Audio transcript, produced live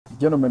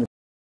Gentlemen,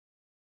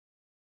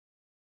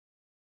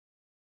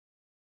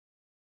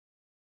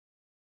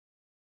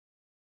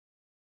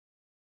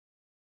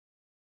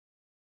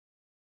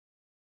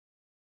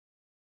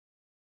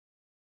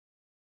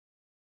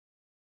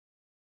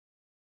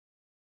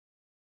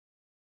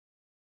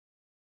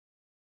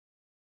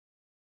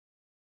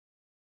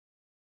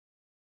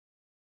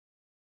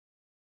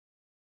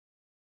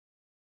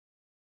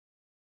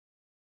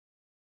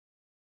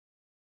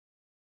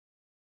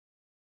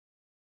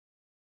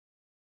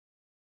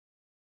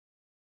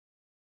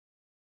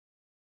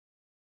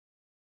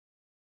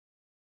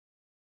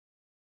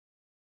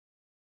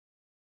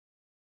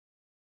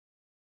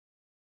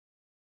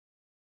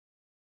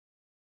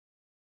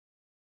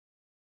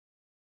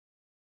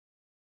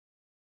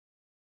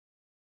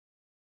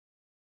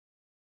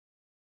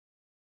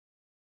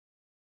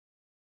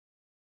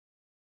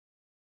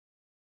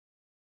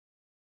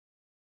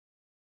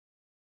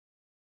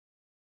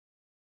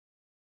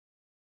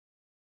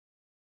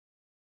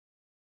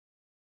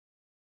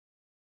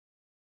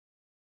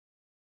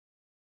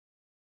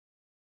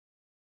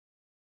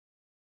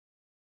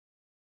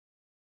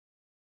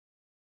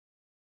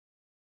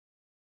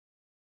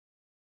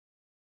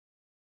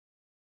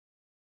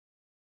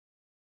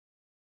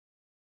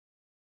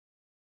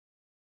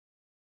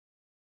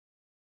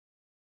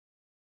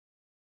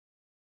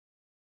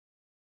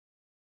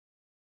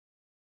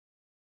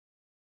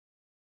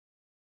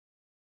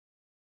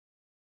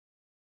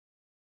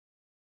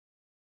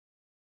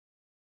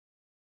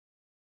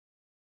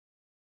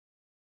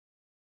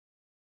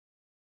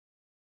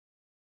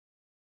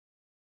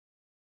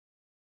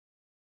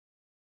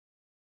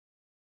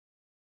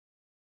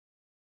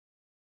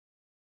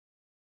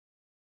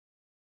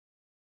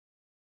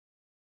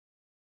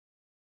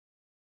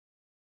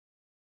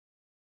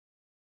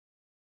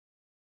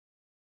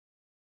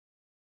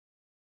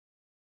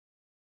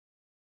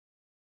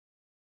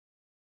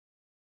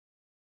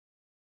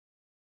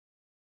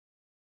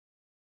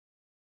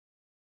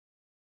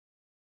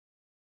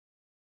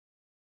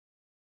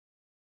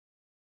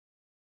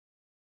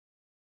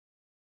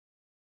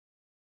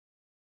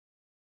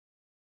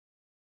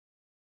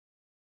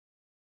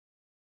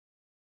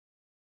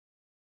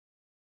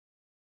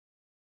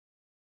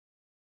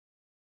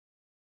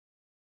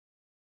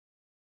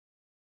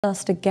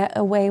 us to get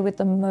away with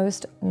the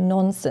most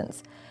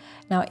nonsense.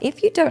 Now,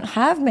 if you don't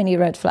have many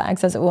red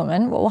flags as a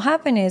woman, what will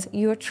happen is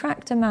you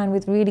attract a man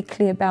with really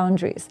clear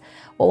boundaries.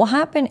 What will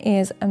happen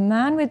is a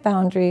man with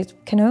boundaries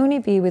can only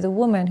be with a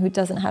woman who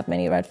doesn't have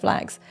many red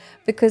flags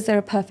because they're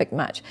a perfect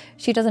match.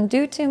 She doesn't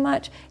do too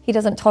much, he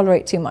doesn't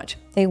tolerate too much.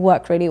 They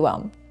work really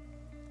well.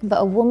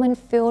 But a woman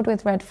filled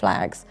with red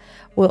flags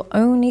will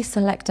only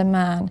select a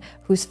man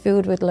who's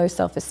filled with low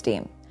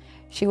self-esteem.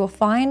 She will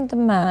find the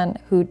man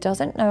who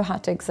doesn't know how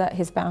to exert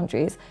his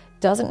boundaries,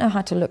 doesn't know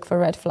how to look for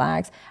red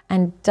flags,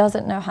 and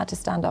doesn't know how to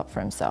stand up for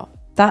himself.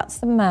 That's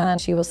the man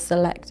she will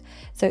select.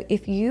 So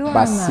if you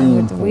are a man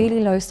with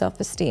really low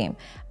self-esteem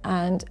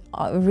and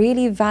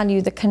really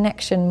value the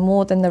connection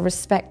more than the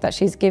respect that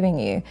she's giving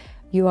you,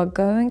 you are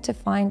going to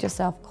find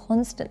yourself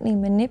constantly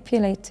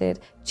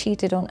manipulated,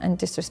 cheated on, and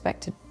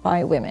disrespected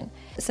by women.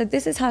 So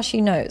this is how she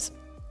knows.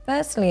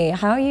 Firstly,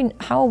 how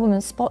a woman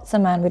spots a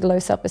man with low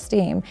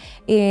self-esteem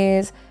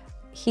is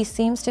he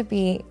seems to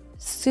be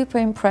super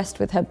impressed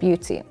with her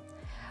beauty.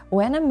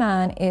 When a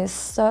man is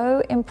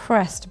so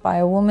impressed by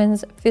a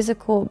woman's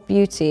physical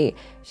beauty,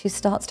 she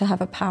starts to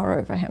have a power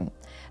over him.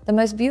 The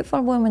most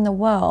beautiful woman in the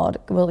world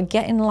will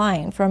get in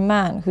line for a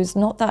man who's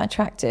not that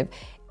attractive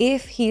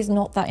if he's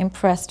not that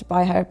impressed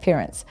by her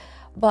appearance.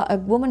 But a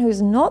woman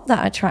who's not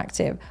that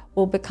attractive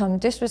will become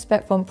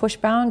disrespectful and push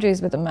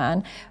boundaries with a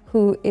man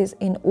who is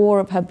in awe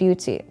of her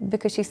beauty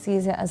because she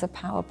sees it as a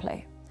power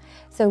play.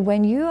 So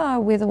when you are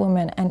with a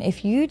woman, and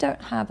if you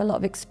don't have a lot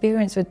of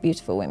experience with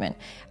beautiful women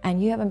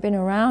and you haven't been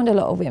around a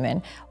lot of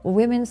women,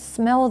 women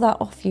smell that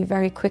off you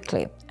very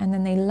quickly, and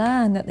then they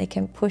learn that they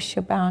can push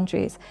your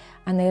boundaries,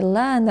 and they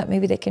learn that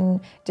maybe they can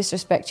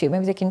disrespect you,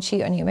 maybe they can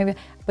cheat on you,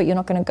 but you're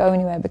not going to go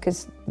anywhere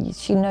because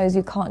she knows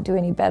you can't do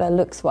any better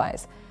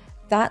looks-wise.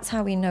 That's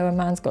how we know a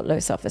man's got low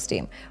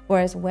self-esteem.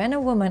 Whereas when a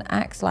woman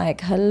acts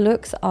like her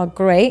looks are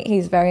great,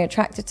 he's very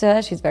attracted to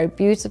her, she's very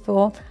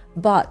beautiful,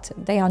 but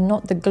they are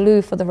not the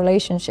glue for the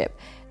relationship.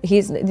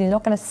 He's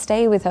not going to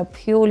stay with her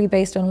purely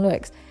based on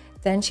looks.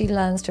 Then she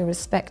learns to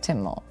respect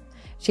him more.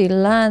 She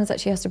learns that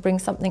she has to bring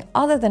something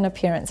other than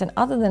appearance and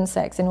other than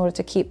sex in order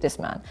to keep this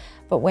man.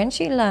 But when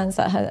she learns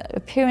that her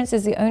appearance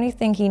is the only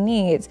thing he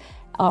needs,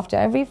 after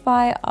every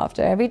fight,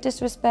 after every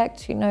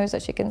disrespect, she knows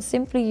that she can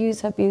simply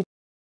use her beauty